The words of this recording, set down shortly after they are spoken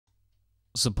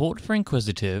Support for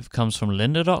Inquisitive comes from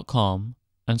lynda.com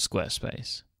and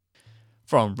Squarespace.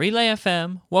 From Relay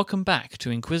FM, welcome back to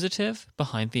Inquisitive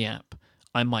Behind the App.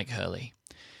 I'm Mike Hurley.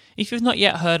 If you've not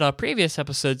yet heard our previous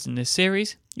episodes in this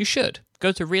series, you should.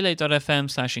 Go to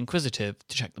relay.fm/inquisitive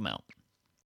to check them out.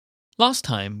 Last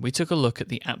time, we took a look at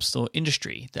the App Store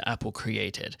industry that Apple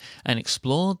created and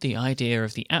explored the idea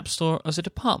of the App Store as a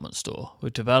department store,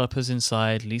 with developers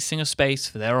inside leasing a space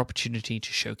for their opportunity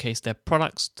to showcase their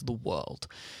products to the world.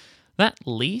 That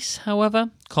lease,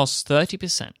 however, costs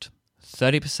 30%.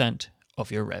 30% of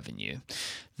your revenue.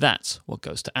 That's what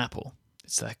goes to Apple.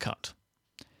 It's their cut.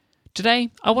 Today,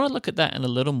 I want to look at that in a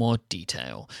little more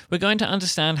detail. We're going to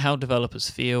understand how developers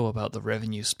feel about the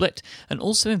revenue split and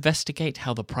also investigate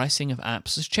how the pricing of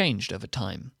apps has changed over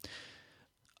time.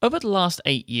 Over the last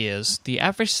 8 years, the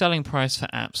average selling price for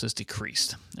apps has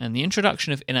decreased, and the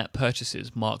introduction of in-app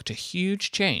purchases marked a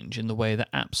huge change in the way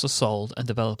that apps are sold and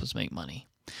developers make money.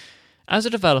 As a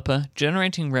developer,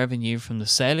 generating revenue from the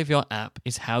sale of your app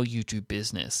is how you do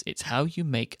business. It's how you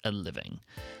make a living.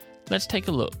 Let's take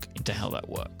a look into how that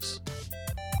works.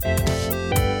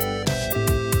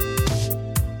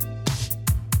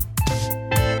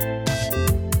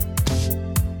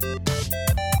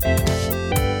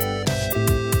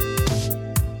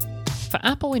 For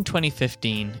Apple in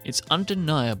 2015, it's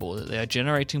undeniable that they are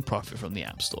generating profit from the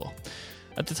App Store.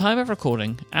 At the time of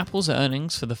recording, Apple's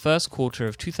earnings for the first quarter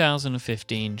of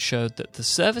 2015 showed that the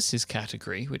services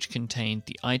category, which contained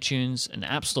the iTunes and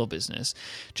App Store business,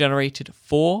 generated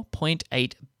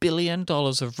 $4.8 billion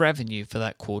of revenue for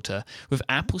that quarter, with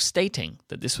Apple stating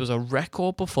that this was a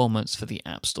record performance for the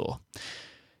App Store.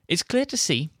 It's clear to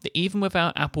see that even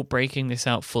without Apple breaking this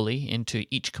out fully into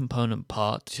each component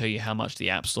part to show you how much the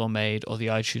App Store made, or the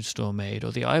iTunes Store made,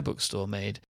 or the iBook Store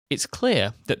made, it's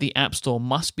clear that the App Store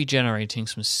must be generating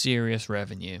some serious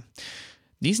revenue.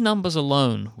 These numbers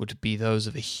alone would be those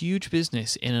of a huge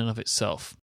business in and of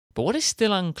itself. But what is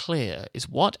still unclear is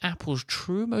what Apple's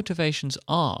true motivations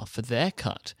are for their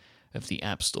cut of the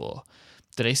App Store.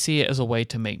 Do they see it as a way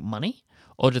to make money?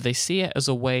 Or do they see it as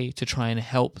a way to try and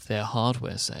help their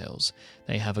hardware sales?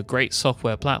 They have a great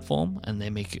software platform, and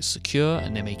they make it secure,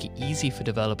 and they make it easy for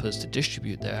developers to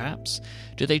distribute their apps.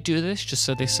 Do they do this just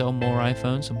so they sell more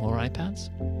iPhones and more iPads?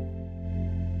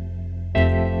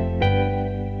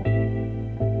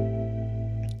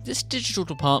 This digital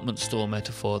department store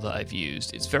metaphor that I've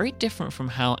used is very different from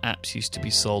how apps used to be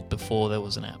sold before there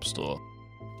was an App Store.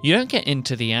 You don't get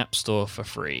into the App Store for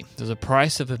free. There's a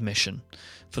price of admission.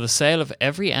 For the sale of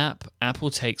every app, Apple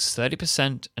takes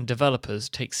 30% and developers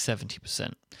take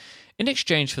 70%. In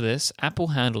exchange for this, Apple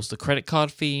handles the credit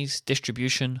card fees,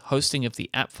 distribution, hosting of the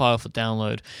app file for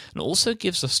download, and also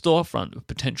gives a storefront with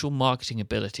potential marketing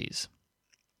abilities.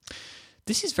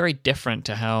 This is very different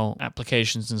to how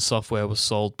applications and software was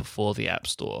sold before the App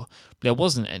Store. There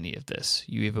wasn't any of this.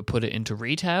 You either put it into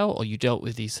retail or you dealt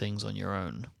with these things on your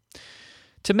own.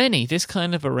 To many, this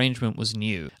kind of arrangement was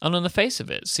new, and on the face of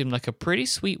it, seemed like a pretty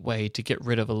sweet way to get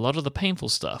rid of a lot of the painful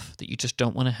stuff that you just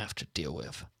don't want to have to deal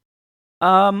with.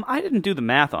 I didn't do the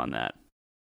math on that.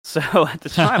 So at the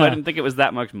time, I didn't think it was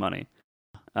that much money.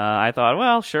 I thought,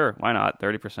 well, sure, why not?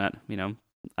 30%,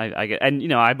 I get,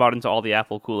 and I bought into all the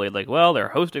Apple Kool-Aid, like, well, they're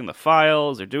hosting the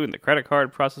files, they're doing the credit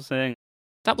card processing.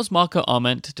 That was Marco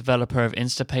Arment, developer of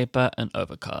Instapaper and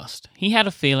Overcast. He had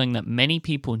a feeling that many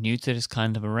people new to this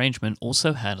kind of arrangement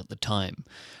also had at the time.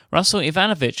 Russell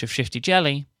Ivanovic of Shifty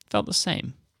Jelly felt the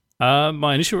same.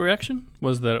 My initial reaction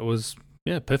was that it was,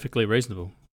 perfectly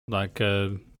reasonable. Like,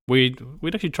 we'd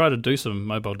actually tried to do some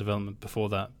mobile development before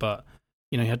that, but,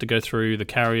 you had to go through the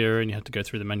carrier and you had to go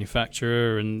through the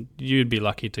manufacturer, and you'd be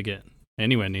lucky to get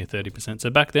anywhere near 30%.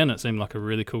 So back then it seemed like a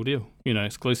really cool deal.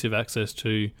 Exclusive access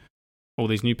to all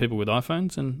these new people with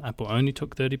iPhones, and Apple only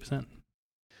took 30%.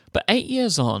 But 8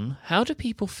 years on, how do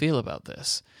people feel about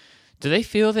this? Do they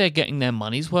feel they're getting their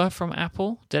money's worth from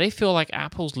Apple? Do they feel like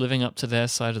Apple's living up to their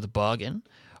side of the bargain?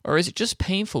 Or is it just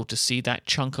painful to see that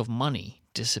chunk of money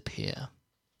disappear?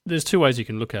 There's two ways you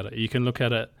can look at it. You can look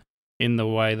at it in the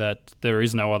way that there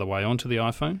is no other way onto the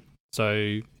iPhone.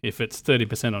 So if it's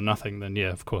 30% or nothing, then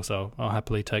of course, I'll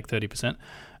happily take 30%.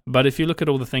 But if you look at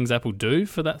all the things Apple do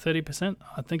for that 30%,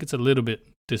 I think it's a little bit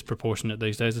disproportionate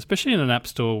these days, especially in an app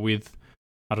store with,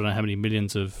 I don't know how many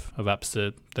millions of apps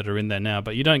that are in there now,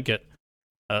 but you don't get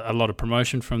a lot of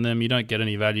promotion from them. You don't get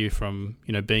any value from,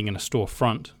 being in a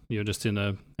storefront. You're just in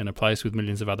a place with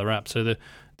millions of other apps. So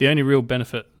the only real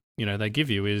benefit, they give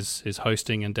you is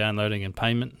hosting and downloading and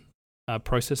payment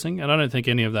processing. And I don't think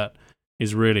any of that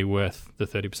is really worth the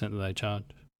 30% that they charge.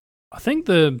 I think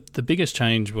the biggest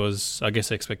change was, I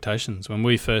guess, expectations. When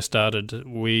we first started,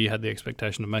 we had the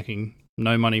expectation of making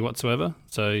no money whatsoever.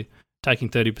 So taking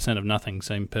 30% of nothing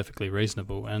seemed perfectly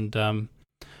reasonable. And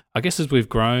I guess as we've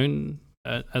grown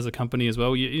as a company as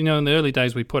well, you know, in the early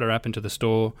days we put our app into the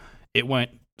store, it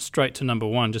went straight to number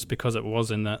one just because it was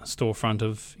in that storefront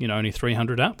of, you know, only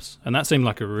 300 apps. And that seemed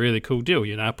like a really cool deal.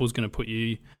 You know, Apple's going to put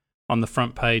you on the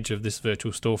front page of this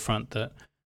virtual storefront that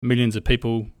millions of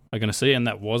people are going to see, and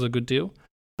that was a good deal.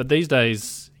 But these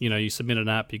days, you know, you submit an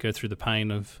app, you go through the pain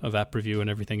of app review and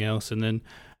everything else, and then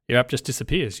your app just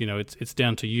disappears. You know, it's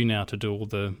down to you now to do all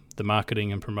the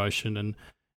marketing and promotion. And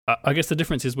I guess the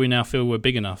difference is we now feel we're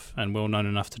big enough and well known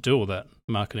enough to do all that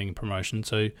marketing and promotion.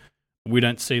 So we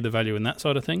don't see the value in that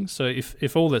side of things. So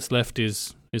if all that's left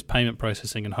is payment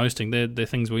processing and hosting, they're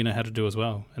things we know how to do as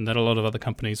well, and that a lot of other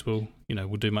companies will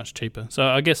do much cheaper. So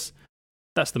I guess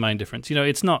that's the main difference. You know,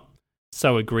 it's not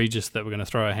so egregious that we're going to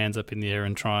throw our hands up in the air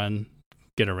and try and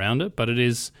get around it, but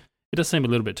it does seem a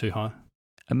little bit too high.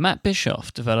 And Matt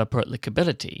Bischoff, developer at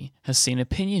Lickability, has seen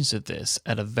opinions of this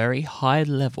at a very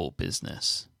high-level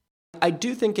business. I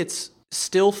do think it's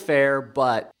still fair,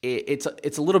 but it's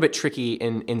a little bit tricky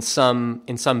in some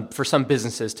for some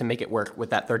businesses to make it work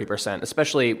with that 30%.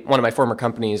 Especially one of my former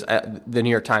companies, the New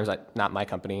York Times, not my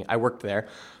company. I worked there,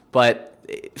 but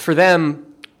for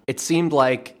them, it seemed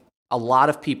like a lot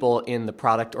of people in the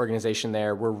product organization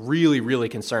there were really, really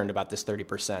concerned about this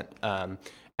 30%.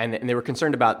 And they were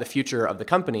concerned about the future of the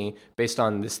company based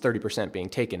on this 30% being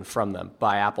taken from them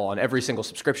by Apple on every single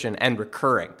subscription and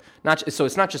recurring. So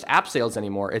it's not just app sales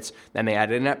anymore. Then they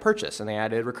added an app purchase and they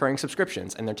added recurring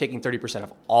subscriptions, and they're taking 30%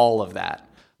 of all of that.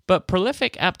 But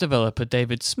prolific app developer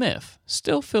David Smith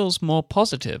still feels more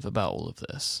positive about all of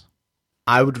this.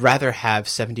 I would rather have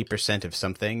 70% of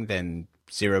something than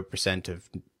 0% of,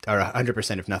 or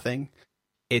 100% of nothing.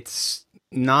 It's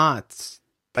not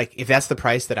like, if that's the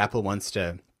price that Apple wants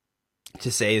to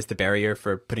say is the barrier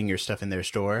for putting your stuff in their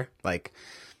store, like,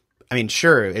 I mean,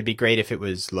 sure, it'd be great if it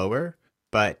was lower,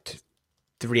 but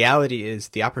the reality is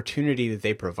the opportunity that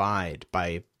they provide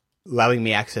by allowing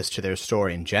me access to their store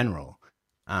in general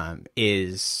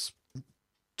is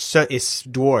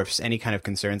dwarfs any kind of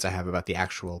concerns I have about the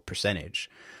actual percentage.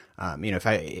 It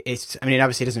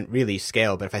obviously doesn't really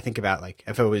scale, but if I think about, like,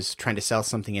 if I was trying to sell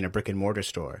something in a brick and mortar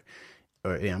store,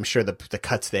 or, I'm sure the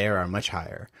cuts there are much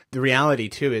higher. The reality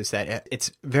too is that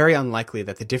it's very unlikely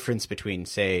that the difference between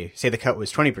say the cut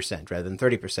was 20% rather than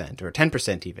 30% or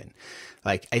 10% even,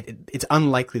 like, it's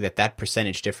unlikely that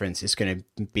percentage difference is going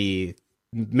to be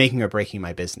making or breaking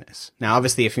my business. Now,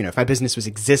 obviously, if my business was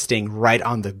existing right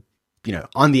on the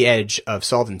edge of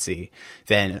solvency,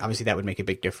 then obviously that would make a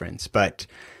big difference. But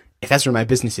if that's where my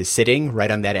business is sitting,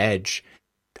 right on that edge,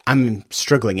 I'm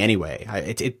struggling anyway.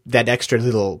 That extra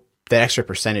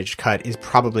percentage cut is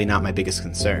probably not my biggest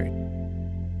concern.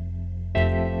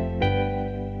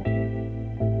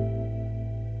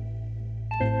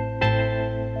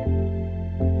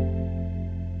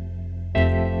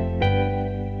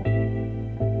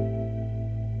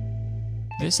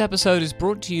 This episode is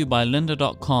brought to you by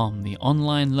lynda.com, the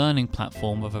online learning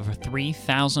platform of over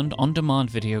 3,000 on-demand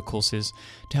video courses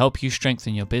to help you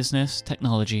strengthen your business,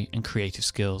 technology, and creative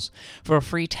skills. For a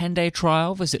free 10-day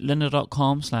trial, visit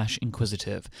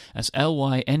lynda.com/inquisitive. That's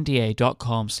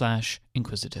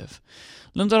lynda.com/inquisitive.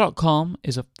 Lynda.com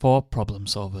is for problem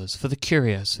solvers, for the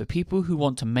curious, for people who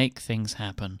want to make things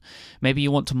happen. Maybe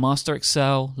you want to master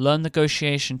Excel, learn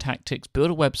negotiation tactics, build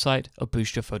a website, or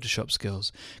boost your Photoshop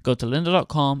skills. Go to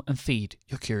lynda.com and feed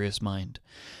your curious mind.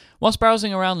 Whilst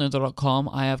browsing around lynda.com,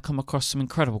 I have come across some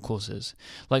incredible courses.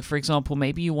 Like, for example,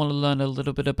 maybe you want to learn a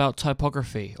little bit about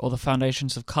typography or the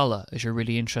foundations of color as you're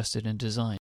really interested in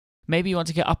design. Maybe you want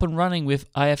to get up and running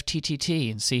with IFTTT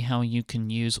and see how you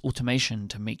can use automation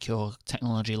to make your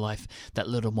technology life that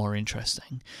little more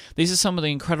interesting. These are some of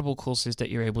the incredible courses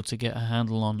that you're able to get a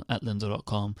handle on at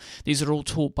lynda.com. These are all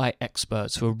taught by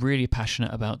experts who are really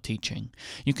passionate about teaching.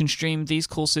 You can stream these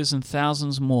courses and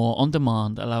thousands more on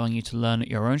demand, allowing you to learn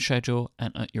at your own schedule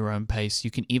and at your own pace.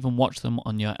 You can even watch them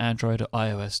on your Android or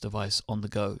iOS device on the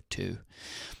go too.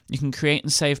 You can create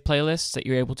and save playlists that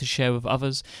you're able to share with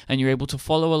others, and you're able to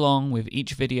follow along with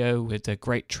each video with their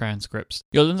great transcripts.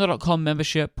 Your lynda.com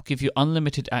membership will give you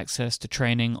unlimited access to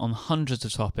training on hundreds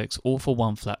of topics, all for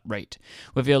one flat rate.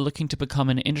 Whether you're looking to become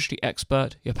an industry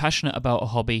expert, you're passionate about a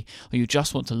hobby, or you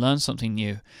just want to learn something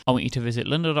new, I want you to visit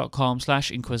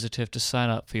lynda.com/inquisitive to sign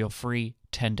up for your free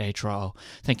 10-day trial.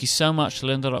 Thank you so much to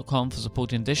lynda.com for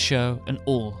supporting this show and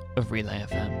all of Relay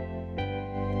FM.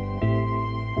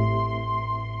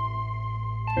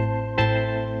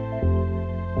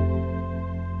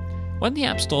 When the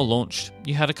App Store launched,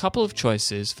 you had a couple of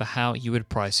choices for how you would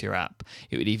price your app.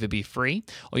 It would either be free,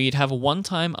 or you'd have a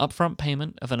one-time upfront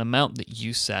payment of an amount that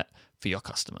you set for your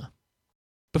customer.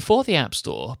 Before the App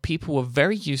Store, people were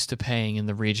very used to paying in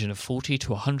the region of $40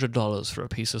 to $100 for a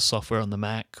piece of software on the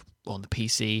Mac, or on the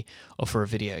PC, or for a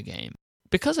video game.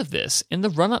 Because of this, in the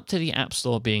run-up to the App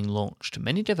Store being launched,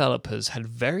 many developers had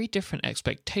very different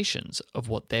expectations of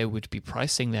what they would be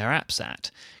pricing their apps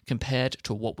at compared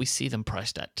to what we see them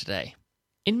priced at today.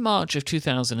 In March of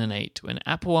 2008, when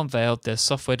Apple unveiled their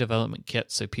software development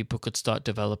kit so people could start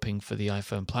developing for the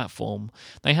iPhone platform,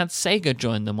 they had Sega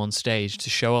join them on stage to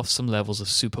show off some levels of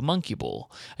Super Monkey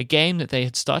Ball, a game that they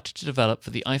had started to develop for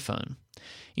the iPhone.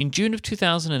 In June of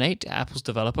 2008, at Apple's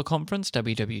developer conference,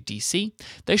 WWDC,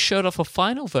 they showed off a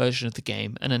final version of the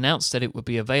game and announced that it would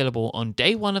be available on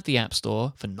day one of the App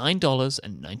Store for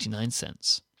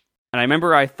 $9.99. And I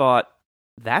remember I thought,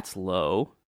 that's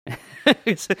low.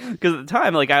 Because at the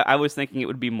time, like I was thinking it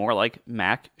would be more like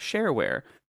Mac shareware,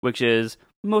 which is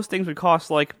most things would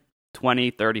cost like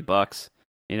 $20-$30,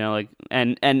 you know, like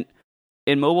and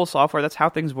in mobile software, that's how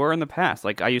things were in the past.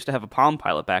 Like I used to have a Palm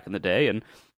Pilot back in the day, and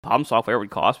Palm software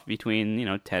would cost between, you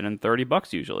know, $10 and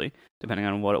 $30 usually, depending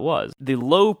on what it was. The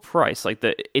low price, like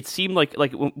it seemed like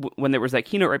when there was that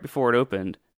keynote right before it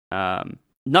opened,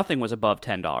 nothing was above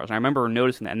 $10. And I remember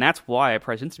noticing that, and that's why I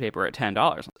priced Instapaper at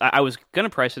 $10. I was going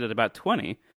to price it at about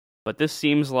 $20, but this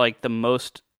seems like the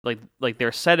most, like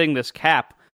they're setting this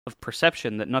cap of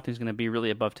perception that nothing's going to be really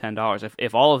above $10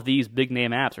 if all of these big name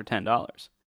apps are $10.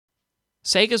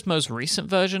 Sega's most recent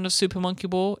version of Super Monkey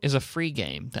Ball is a free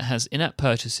game that has in-app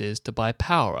purchases to buy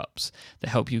power-ups that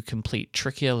help you complete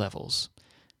trickier levels.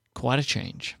 Quite a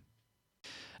change.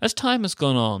 As time has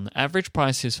gone on, average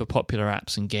prices for popular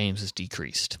apps and games has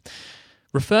decreased.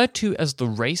 Referred to as the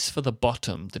race for the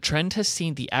bottom, the trend has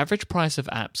seen the average price of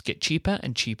apps get cheaper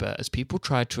and cheaper as people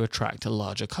try to attract a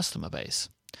larger customer base.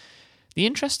 The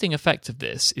interesting effect of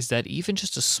this is that even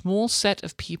just a small set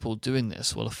of people doing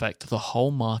this will affect the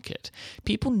whole market.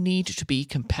 People need to be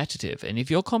competitive, and if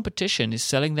your competition is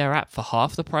selling their app for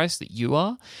half the price that you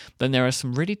are, then there are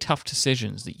some really tough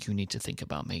decisions that you need to think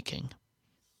about making.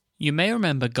 You may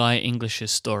remember Guy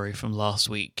English's story from last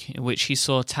week, in which he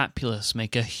saw Tapulous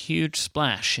make a huge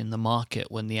splash in the market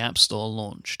when the App Store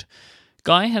launched.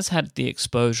 Guy has had the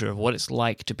exposure of what it's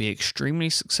like to be extremely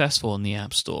successful in the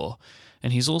App Store,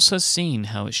 and he's also seen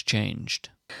how it's changed.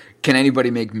 Can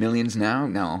anybody make millions now?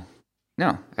 No,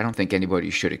 I don't think anybody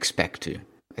should expect to.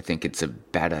 I think it's a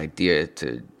bad idea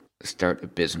to start a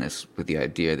business with the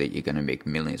idea that you're going to make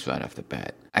millions right off the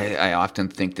bat. I often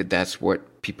think that that's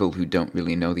what people who don't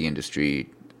really know the industry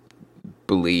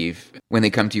believe when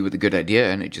they come to you with a good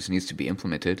idea and it just needs to be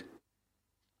implemented.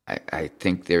 I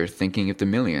think they're thinking of the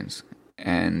millions,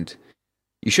 and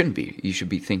you shouldn't be. You should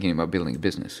be thinking about building a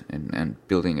business and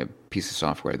building a piece of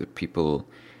software that people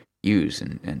use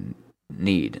and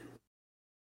need.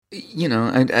 You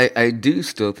know, I do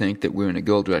still think that we're in a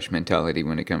gold rush mentality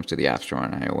when it comes to the App Store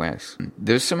on iOS.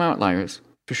 There's some outliers,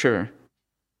 for sure.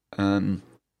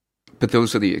 But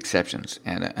those are the exceptions.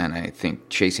 And I think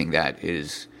chasing that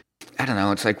is, I don't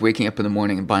know, it's like waking up in the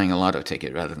morning and buying a lotto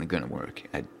ticket rather than going to work.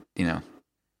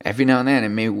 Every now and then it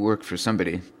may work for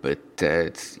somebody, but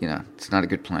it's not a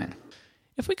good plan.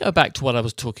 If we go back to what I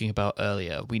was talking about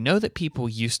earlier, we know that people are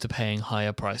used to paying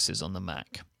higher prices on the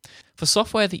Mac. For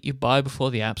software that you buy before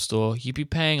the App Store, you'd be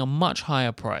paying a much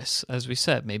higher price, as we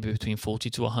said, maybe between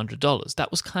 $40 to $100.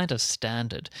 That was kind of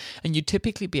standard, and you'd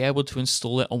typically be able to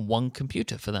install it on one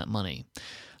computer for that money.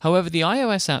 However, the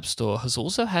iOS App Store has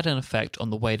also had an effect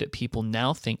on the way that people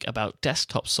now think about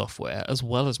desktop software as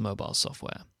well as mobile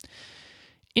software.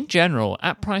 In general,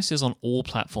 app prices on all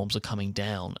platforms are coming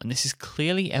down, and this is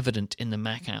clearly evident in the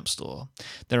Mac App Store.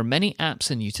 There are many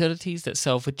apps and utilities that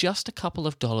sell for just a couple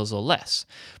of dollars or less.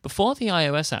 Before the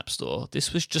iOS App Store,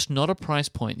 this was just not a price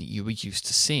point that you were used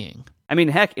to seeing. I mean,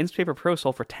 heck, Instapaper Pro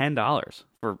sold for $10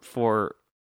 for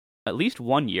at least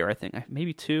 1 year, I think.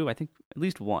 Maybe two, I think at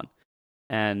least one.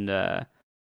 And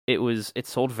it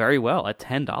sold very well at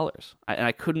 $10.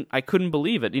 I couldn't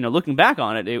believe it. You know, looking back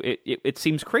on it, it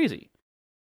seems crazy.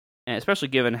 And especially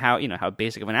given how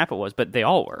basic of an app it was, but they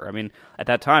all were. I mean, at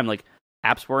that time, like,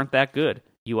 apps weren't that good.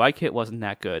 UIKit wasn't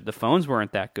that good. The phones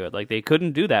weren't that good. Like, they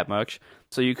couldn't do that much.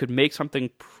 So you could make something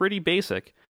pretty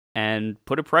basic and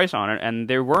put a price on it, and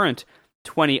there weren't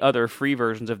 20 other free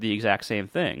versions of the exact same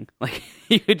thing. Like,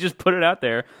 you could just put it out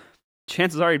there.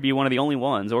 Chances are you'd be one of the only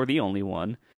ones, or the only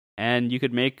one, and you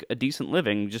could make a decent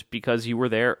living just because you were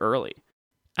there early.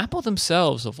 Apple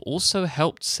themselves have also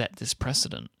helped set this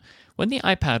precedent. When the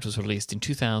iPad was released in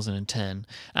 2010,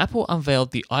 Apple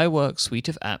unveiled the iWork suite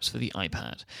of apps for the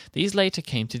iPad. These later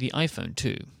came to the iPhone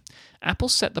too. Apple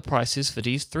set the prices for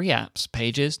these 3 apps,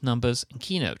 Pages, Numbers, and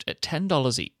Keynote, at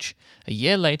 $10 each. A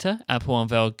year later, Apple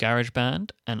unveiled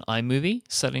GarageBand and iMovie,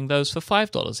 selling those for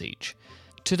 $5 each.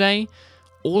 Today,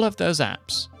 all of those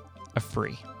apps are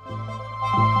free.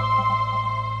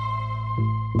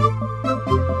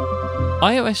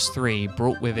 iOS 3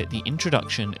 brought with it the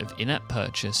introduction of in-app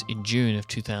purchase in June of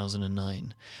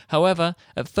 2009. However,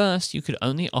 at first you could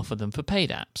only offer them for paid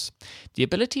apps. The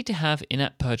ability to have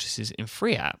in-app purchases in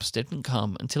free apps didn't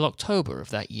come until October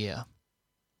of that year.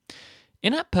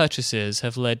 In-app purchases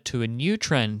have led to a new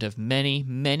trend of many,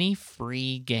 many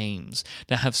free games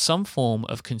that have some form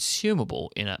of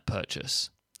consumable in-app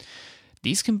purchase.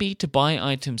 These can be to buy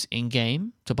items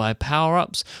in-game, to buy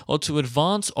power-ups, or to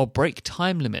advance or break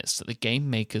time limits that the game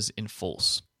makers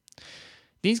enforce.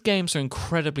 These games are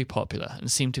incredibly popular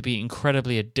and seem to be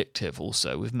incredibly addictive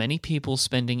also, with many people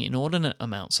spending inordinate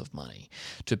amounts of money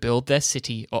to build their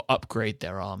city or upgrade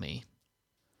their army.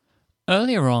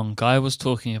 Earlier on, Guy was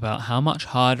talking about how much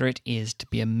harder it is to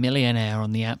be a millionaire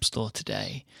on the App Store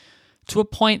today. To a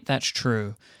point, that's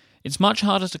true. It's much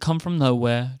harder to come from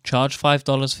nowhere, charge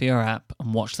 $5 for your app,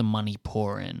 and watch the money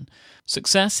pour in.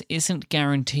 Success isn't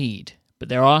guaranteed, but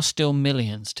there are still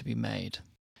millions to be made.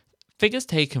 Figures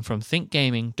taken from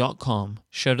thinkgaming.com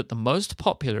show that the most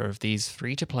popular of these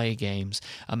free-to-play games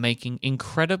are making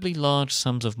incredibly large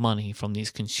sums of money from these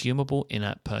consumable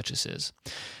in-app purchases.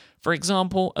 For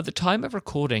example, at the time of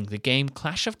recording, the game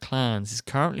Clash of Clans is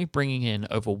currently bringing in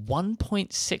over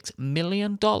 $1.6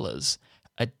 million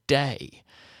a day.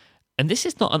 And this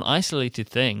is not an isolated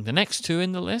thing. The next 2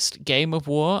 in the list, Game of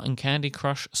War and Candy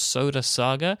Crush Soda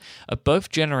Saga, are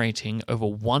both generating over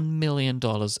 $1 million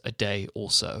a day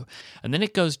also. And then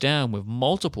it goes down with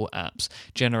multiple apps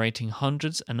generating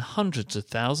hundreds and hundreds of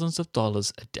thousands of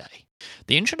dollars a day.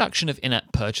 The introduction of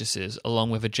in-app purchases,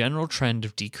 along with a general trend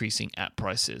of decreasing app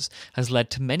prices, has led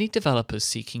to many developers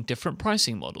seeking different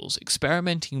pricing models,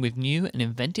 experimenting with new and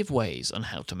inventive ways on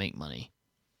how to make money.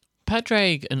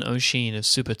 Padraig and Oshin of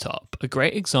Supertop are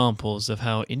great examples of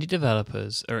how indie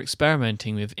developers are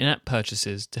experimenting with in-app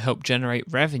purchases to help generate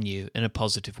revenue in a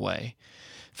positive way.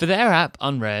 For their app,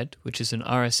 Unread, which is an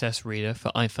RSS reader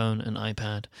for iPhone and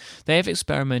iPad, they have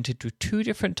experimented with 2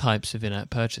 different types of in-app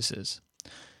purchases.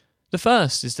 The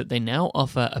first is that they now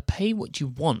offer a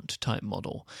pay-what-you-want type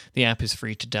model. The app is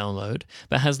free to download,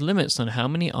 but has limits on how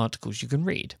many articles you can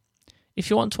read. If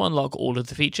you want to unlock all of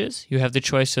the features, you have the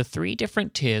choice of 3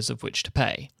 different tiers of which to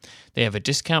pay. They have a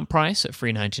discount price at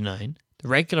 $3.99, the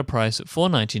regular price at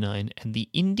 $4.99, and the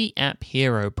Indie App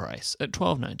Hero price at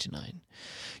 $12.99.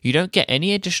 You don't get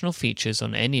any additional features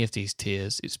on any of these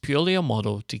tiers. It's purely a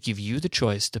model to give you the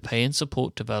choice to pay and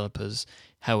support developers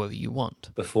however you want.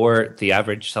 Before, the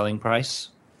average selling price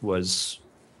was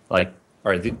the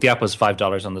app was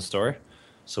 $5 on the store.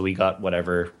 So we got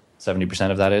whatever 70%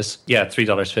 of that is. Yeah,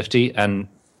 $3.50. And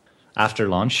after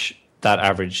launch, that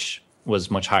average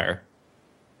was much higher.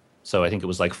 So I think it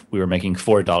was like we were making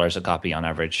 $4 a copy on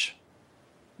average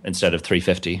instead of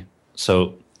 $3.50.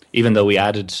 So even though we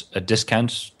added a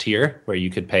discount tier where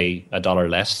you could pay $1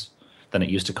 less than it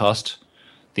used to cost,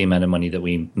 the amount of money that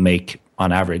we make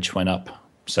on average went up.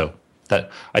 So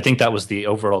I think that was the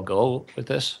overall goal with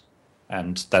this,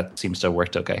 and that seems to have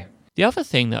worked okay. The other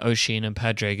thing that Oshin and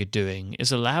Padraig are doing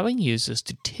is allowing users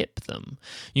to tip them.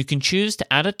 You can choose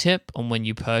to add a tip on when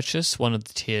you purchase one of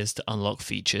the tiers to unlock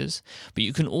features, but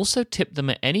you can also tip them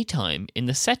at any time in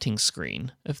the settings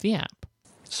screen of the app.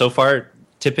 So far,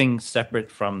 tipping separate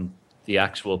from the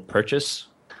actual purchase,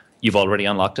 you've already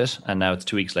unlocked it, and now it's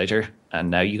 2 weeks later,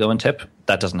 and now you go and tip.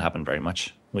 That doesn't happen very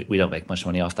much. We don't make much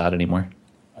money off that anymore.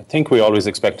 I think we always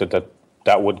expected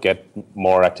that would get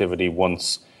more activity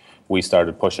once we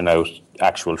started pushing out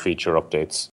actual feature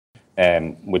updates,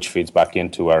 which feeds back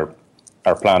into our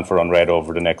plan for Unread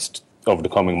over the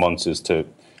coming months is to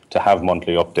have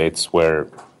monthly updates where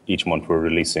each month we're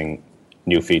releasing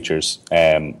new features,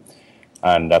 and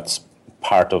that's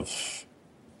part of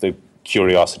the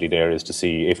curiosity there is to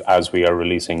see if as we are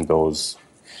releasing those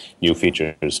new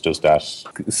features, does that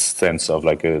sense of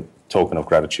like a token of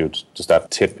gratitude, does that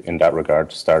tip in that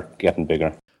regard start getting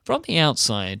bigger? From the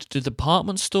outside, the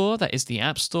department store that is the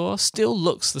App Store still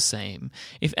looks the same.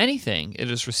 If anything, it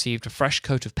has received a fresh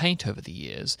coat of paint over the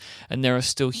years, and there are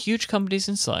still huge companies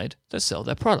inside that sell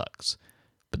their products.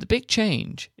 But the big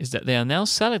change is that they are now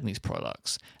selling these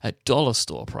products at dollar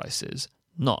store prices,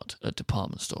 not at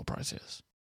department store prices.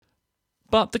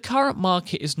 But the current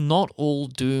market is not all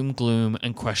doom, gloom,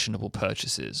 and questionable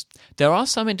purchases. There are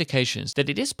some indications that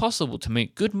it is possible to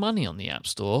make good money on the App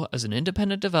Store as an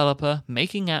independent developer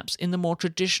making apps in the more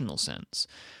traditional sense.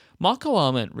 Marco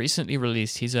Arment recently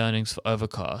released his earnings for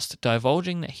Overcast,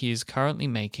 divulging that he is currently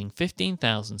making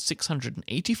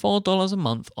 $15,684 a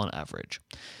month on average.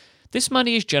 This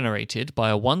money is generated by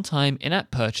a one-time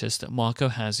in-app purchase that Marco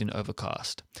has in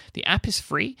Overcast. The app is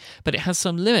free, but it has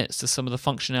some limits to some of the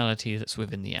functionality that's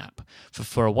within the app.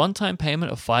 For a one-time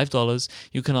payment of $5,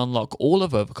 you can unlock all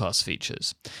of Overcast's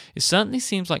features. It certainly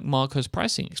seems like Marco's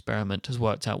pricing experiment has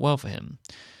worked out well for him.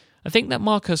 I think that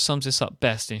Marco sums this up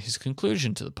best in his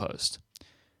conclusion to the post.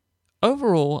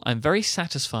 Overall, I'm very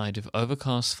satisfied with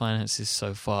Overcast's finances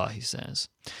so far, he says.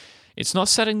 It's not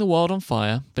setting the world on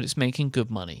fire, but it's making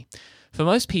good money. For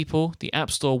most people, the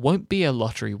App Store won't be a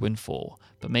lottery windfall,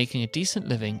 but making a decent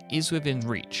living is within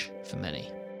reach for many.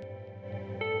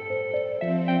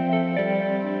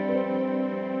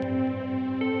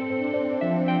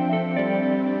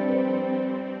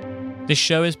 This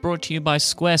show is brought to you by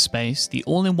Squarespace, the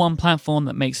all-in-one platform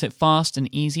that makes it fast and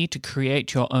easy to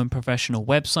create your own professional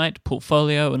website,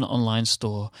 portfolio, and online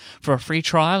store. For a free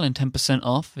trial and 10%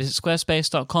 off, visit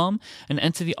squarespace.com and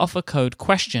enter the offer code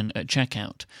QUESTION at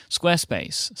checkout.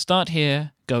 Squarespace. Start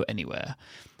here, go anywhere.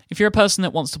 If you're a person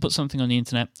that wants to put something on the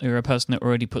internet, or you're a person that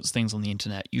already puts things on the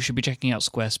internet, you should be checking out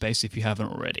Squarespace if you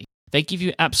haven't already. They give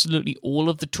you absolutely all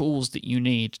of the tools that you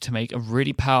need to make a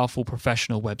really powerful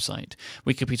professional website.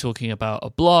 We could be talking about a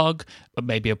blog, or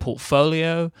maybe a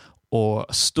portfolio, or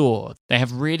a store. They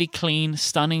have really clean,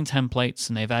 stunning templates,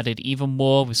 and they've added even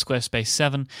more with Squarespace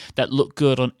 7 that look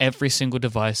good on every single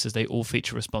device as they all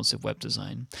feature responsive web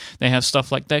design. They have stuff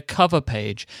like their cover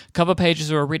page. Cover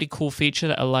pages are a really cool feature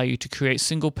that allow you to create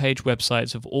single-page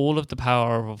websites with all of the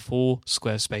power of a full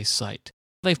Squarespace site.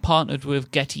 They've partnered with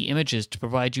Getty Images to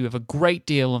provide you with a great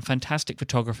deal on fantastic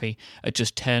photography at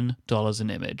just $10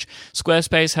 an image.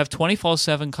 Squarespace have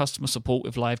 24/7 customer support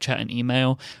with live chat and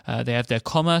email. They have their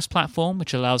commerce platform,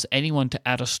 which allows anyone to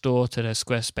add a store to their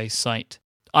Squarespace site.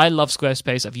 I love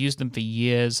Squarespace. I've used them for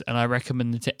years, and I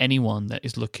recommend them to anyone that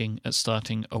is looking at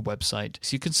starting a website.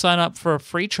 So you can sign up for a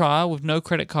free trial with no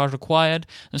credit card required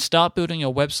and start building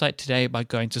your website today by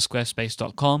going to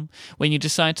squarespace.com. When you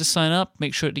decide to sign up,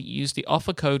 make sure that you use the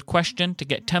offer code QUESTION to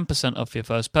get 10% off your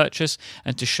first purchase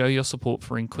and to show your support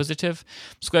for Inquisitive.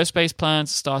 Squarespace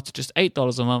plans start at just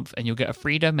 $8 a month, and you'll get a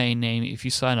free domain name if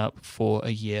you sign up for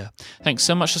a year. Thanks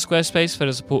so much to Squarespace for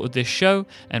the support of this show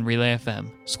and Relay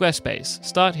FM. Squarespace.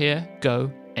 Start here,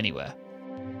 go anywhere.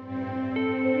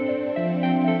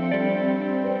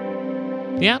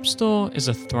 The App Store is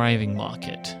a thriving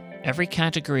market. Every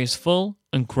category is full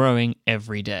and growing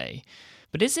every day.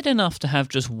 But is it enough to have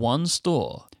just one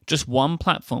store, just one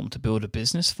platform to build a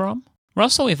business from?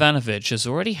 Russell Ivanovic has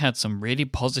already had some really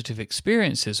positive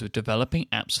experiences with developing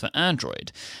apps for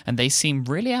Android, and they seem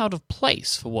really out of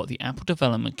place for what the Apple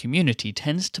development community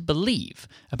tends to believe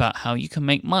about how you can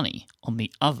make money on the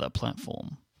other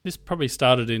platform. This probably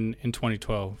started in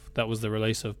 2012. That was the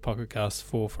release of Pocket Cast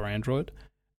 4 for Android.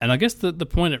 And I guess the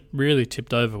point it really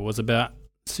tipped over was about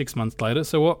 6 months later.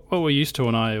 So what we're used to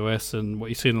on iOS and what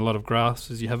you see in a lot of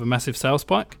graphs is you have a massive sales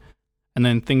spike, and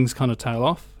then things kind of tail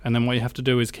off. And then what you have to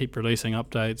do is keep releasing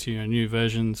updates, new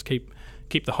versions, keep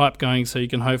the hype going so you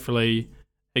can hopefully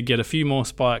get a few more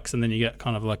spikes, and then you get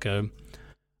kind of like a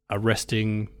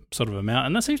resting sort of amount.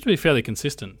 And that seems to be fairly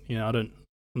consistent.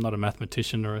 I'm not a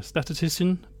mathematician or a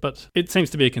statistician, but it seems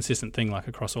to be a consistent thing like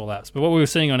across all apps. But what we were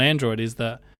seeing on Android is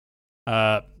that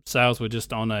sales were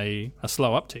just on a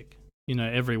slow uptick.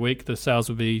 Every week the sales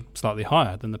would be slightly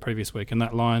higher than the previous week, and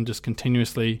that line just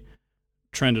continuously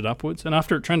trended upwards. And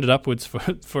after it trended upwards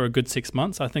for a good 6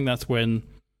 months, I think that's when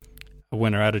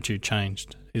our attitude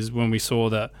changed, is when we saw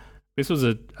that this was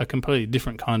a completely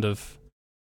different kind of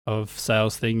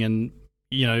sales thing, and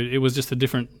it was just a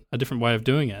different way of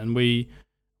doing it. And we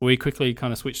quickly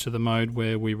kind of switched to the mode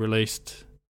where we released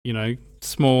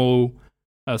small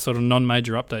sort of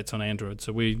non-major updates on Android.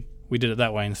 So we did it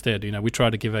that way instead. We tried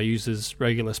to give our users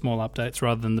regular small updates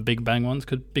rather than the big bang ones,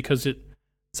 because it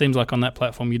seems like on that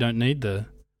platform you don't need the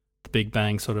big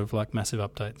bang sort of like massive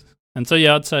updates. And so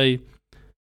I'd say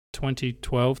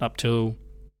 2012 up till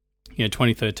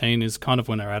 2013 is kind of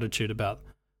when our attitude about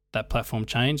that platform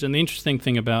changed. And the interesting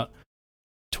thing about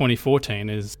 2014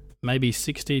 is maybe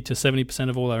 60 to 70%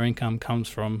 of all our income comes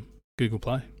from Google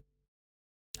Play.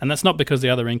 And that's not because the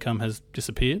other income has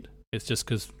disappeared, it's just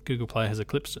because Google Play has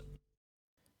eclipsed it.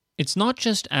 It's not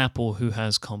just Apple who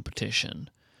has competition.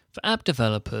 For app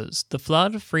developers, the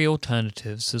flood of free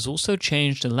alternatives has also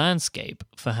changed the landscape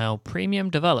for how premium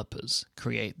developers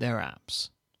create their apps.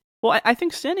 Well, I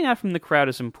think standing out from the crowd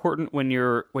is important when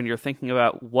you're thinking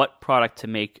about what product to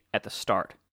make at the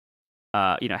start.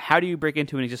 How do you break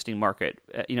into an existing market?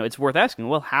 It's worth asking.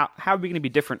 Well, how are we going to be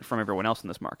different from everyone else in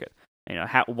this market?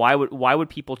 Why would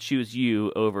people choose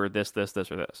you over this, or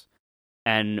this?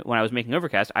 And when I was making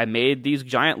Overcast, I made these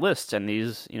giant lists and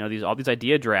all these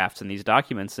idea drafts and these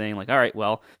documents saying like, all right,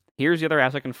 well, here's the other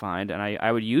apps I can find, and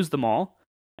I would use them all,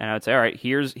 and I would say, all right,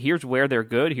 here's where they're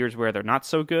good, here's where they're not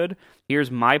so good,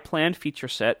 here's my planned feature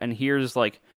set, and here's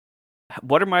like,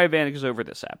 what are my advantages over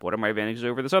this app? What are my advantages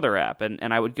over this other app?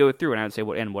 And I would go through and I would say,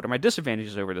 what are my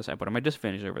disadvantages over this app? What are my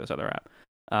disadvantages over this other app?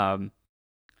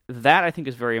 That I think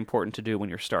is very important to do when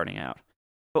you're starting out.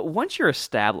 But once you're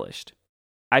established,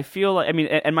 I feel like,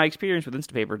 and my experience with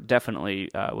Instapaper definitely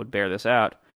would bear this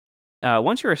out.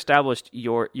 Once you're established,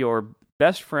 your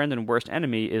best friend and worst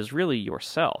enemy is really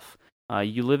yourself.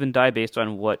 You live and die based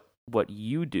on what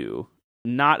you do,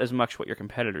 not as much what your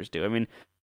competitors do. I mean,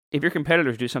 if your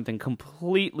competitors do something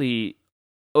completely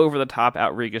over the top,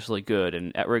 outrageously good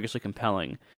and outrageously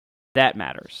compelling, that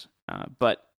matters.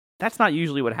 But that's not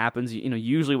usually what happens.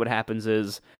 Usually what happens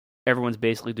is everyone's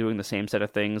basically doing the same set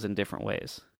of things in different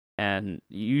ways. And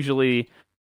usually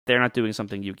they're not doing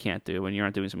something you can't do, and you're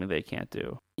not doing something they can't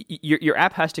do. Your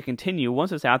app has to continue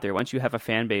once it's out there. Once you have a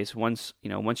fan base, once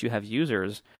you have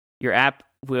users, your app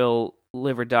will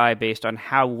live or die based on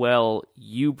how well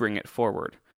you bring it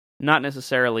forward. Not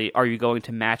necessarily are you going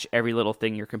to match every little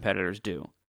thing your competitors do,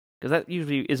 because that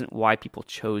usually isn't why people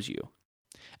chose you.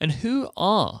 And who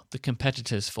are the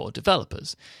competitors for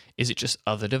developers? Is it just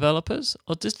other developers,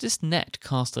 or does this net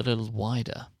cast a little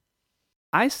wider?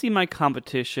 I see my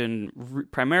competition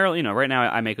primarily, right now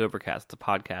I make Overcast, it's a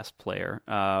podcast player.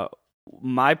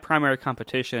 My primary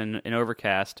competition in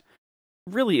Overcast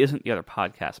really isn't the other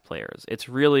podcast players. It's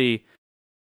really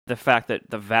the fact that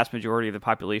the vast majority of the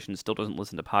population still doesn't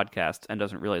listen to podcasts and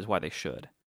doesn't realize why they should.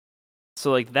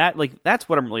 So that's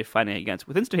what I'm really fighting against.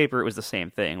 With Instapaper, it was the same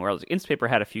thing, where Instapaper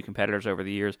had a few competitors over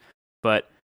the years, but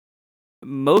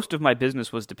most of my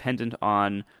business was dependent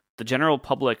on the general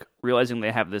public realizing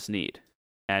they have this need.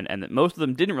 And that most of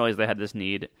them didn't realize they had this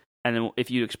need. And then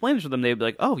if you explain it to them, they'd be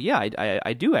like, oh, yeah,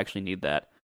 I do actually need that.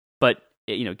 But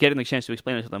getting the chance to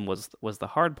explain it to them was the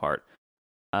hard part.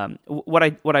 What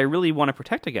I really want to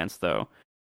protect against, though,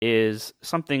 is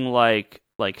something like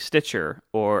Stitcher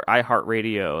or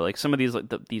iHeartRadio, like some of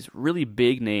these really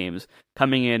big names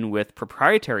coming in with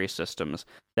proprietary systems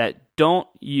that don't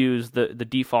use the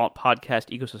default podcast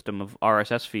ecosystem of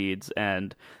RSS feeds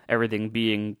and everything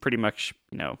being pretty much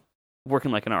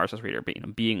working like an RSS reader,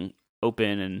 but being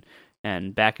open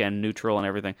and back-end neutral and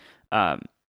everything.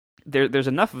 There's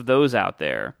enough of those out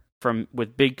there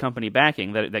with big company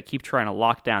backing that keep trying to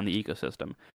lock down the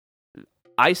ecosystem.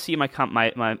 I see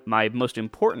my most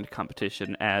important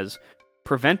competition as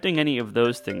preventing any of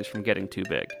those things from getting too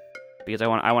big, because I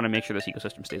want to make sure this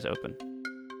ecosystem stays open.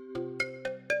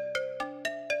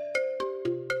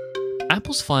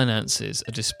 Apple's finances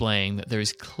are displaying that there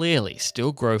is clearly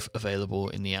still growth available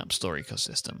in the App Store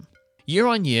ecosystem. Year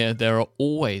on year, there are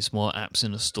always more apps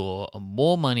in the store and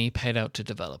more money paid out to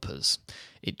developers.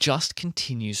 It just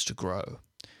continues to grow.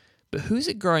 But who's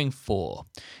it growing for?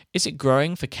 Is it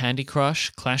growing for Candy Crush,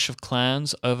 Clash of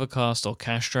Clans, Overcast, or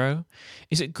Castro?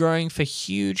 Is it growing for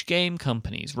huge game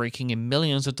companies raking in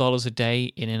millions of dollars a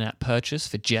day in in-app purchase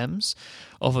for gems?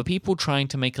 Or for people trying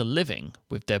to make a living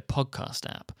with their podcast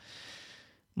app?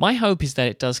 My hope is that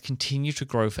it does continue to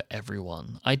grow for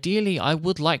everyone. Ideally, I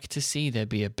would like to see there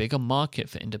be a bigger market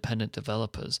for independent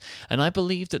developers, and I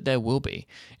believe that there will be.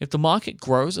 If the market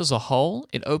grows as a whole,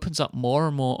 it opens up more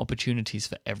and more opportunities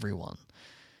for everyone.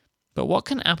 But what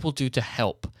can Apple do to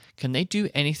help? Can they do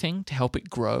anything to help it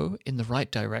grow in the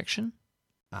right direction?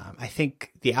 I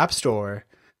think the App Store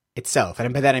itself,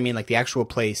 and by that I mean like the actual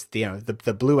place,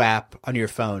 the blue app on your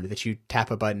phone that you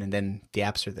tap a button and then the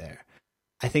apps are there.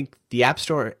 I think the App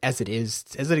Store as it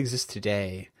exists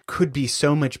today, could be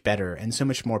so much better and so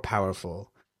much more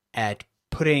powerful at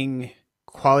putting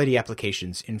quality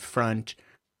applications in front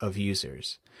of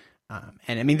users.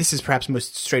 And I mean, this is perhaps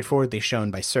most straightforwardly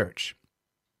shown by search.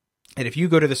 And if you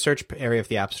go to the search area of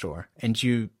the App Store and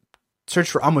you search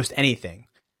for almost anything,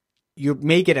 you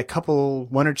may get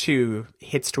one or two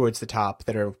hits towards the top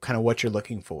that are kind of what you're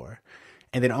looking for.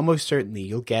 And then almost certainly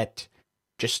you'll get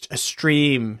just a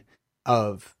stream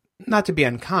of, not to be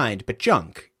unkind, but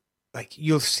junk. Like,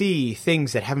 you'll see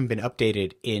things that haven't been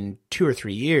updated in 2 or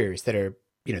 3 years that are,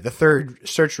 the third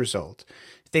search result.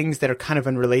 Things that are kind of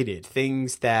unrelated.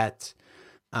 Things that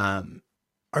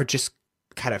are just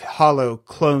kind of hollow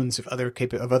clones of other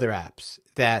apps.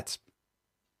 That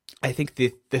I think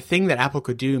the thing that Apple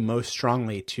could do most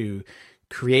strongly to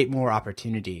create more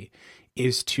opportunity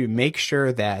is to make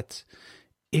sure that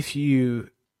if you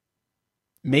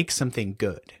make something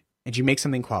good and you make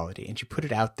something quality and you put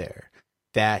it out there,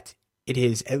 that it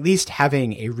is at least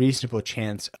having a reasonable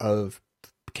chance of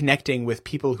connecting with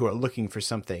people who are looking for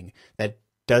something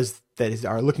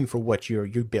are looking for what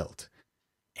you built,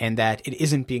 and that it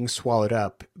isn't being swallowed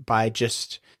up by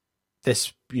just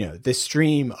this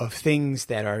stream of things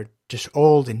that are just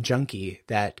old and junky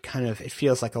that kind of, it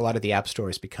feels like a lot of the App Store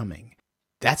is becoming.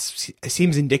 It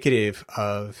seems indicative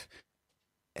of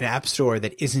an App Store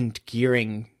that isn't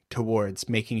gearing towards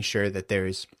making sure that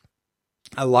there's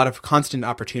a lot of constant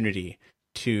opportunity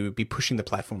to be pushing the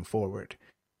platform forward.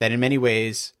 That in many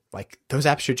ways, like, those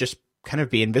apps should just kind of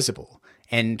be invisible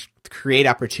and create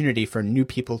opportunity for new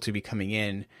people to be coming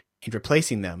in and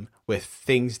replacing them with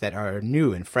things that are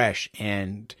new and fresh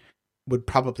and would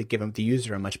probably give the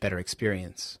user a much better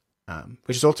experience,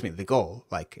 which is ultimately the goal.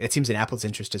 Like, it seems in Apple's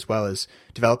interest as well as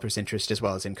developers' interest as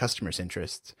well as in customers'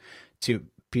 interests to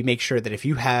make sure that if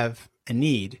you have a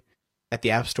need, that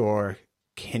the App Store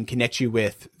can connect you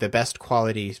with the best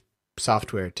quality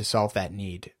software to solve that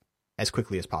need as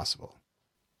quickly as possible.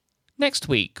 Next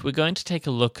week, we're going to take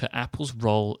a look at Apple's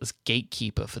role as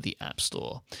gatekeeper for the App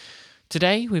Store.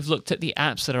 Today, we've looked at the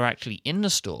apps that are actually in the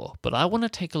store, but I want to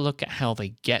take a look at how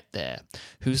they get there,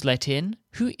 who's let in,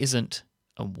 who isn't,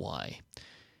 and why.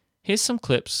 Here's some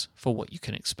clips for what you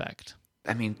can expect.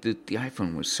 I mean, the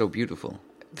iPhone was so beautiful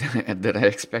that I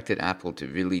expected Apple to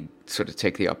really sort of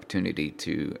take the opportunity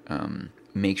to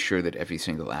make sure that every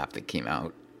single app that came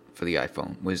out for the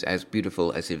iPhone was as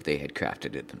beautiful as if they had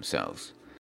crafted it themselves.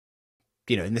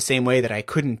 In the same way that I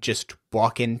couldn't just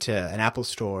walk into an Apple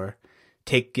store,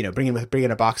 bring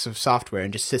in a box of software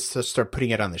and just start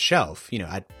putting it on the shelf.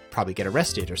 I'd probably get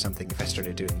arrested or something if I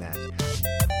started doing that.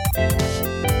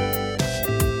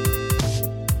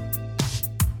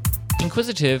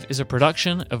 Inquisitive is a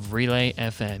production of Relay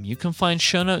FM. You can find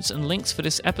show notes and links for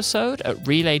this episode at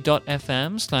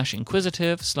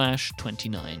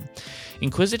relay.fm/inquisitive/29.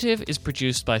 Inquisitive is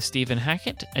produced by Stephen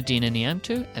Hackett, Adina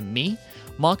Niantu, and me.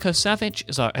 Marco Savage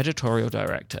is our editorial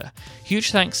director.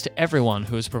 Huge thanks to everyone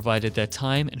who has provided their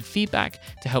time and feedback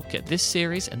to help get this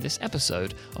series and this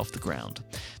episode off the ground.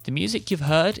 The music you've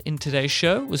heard in today's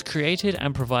show was created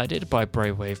and provided by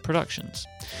Brainwave Productions.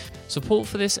 Support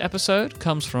for this episode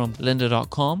comes from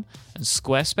lynda.com and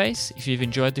Squarespace. If you've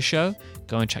enjoyed the show,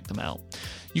 go and check them out.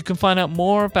 You can find out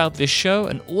more about this show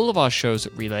and all of our shows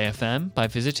at Relay FM by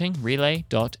visiting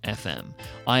relay.fm.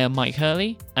 I am Mike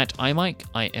Hurley, at iMike,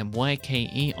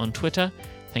 IMYKE on Twitter.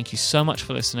 Thank you so much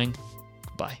for listening.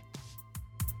 Goodbye.